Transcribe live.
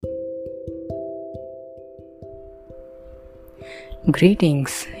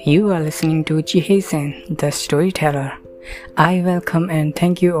Greetings, you are listening to Jihesen, the Storyteller. I welcome and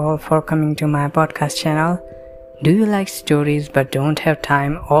thank you all for coming to my podcast channel. Do you like stories but don't have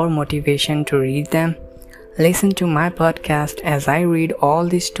time or motivation to read them? Listen to my podcast as I read all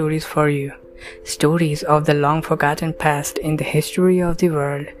these stories for you. Stories of the long forgotten past in the history of the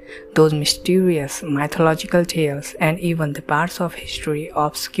world, those mysterious mythological tales, and even the parts of history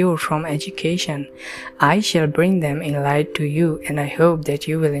obscure from education. I shall bring them in light to you, and I hope that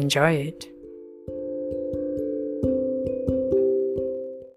you will enjoy it.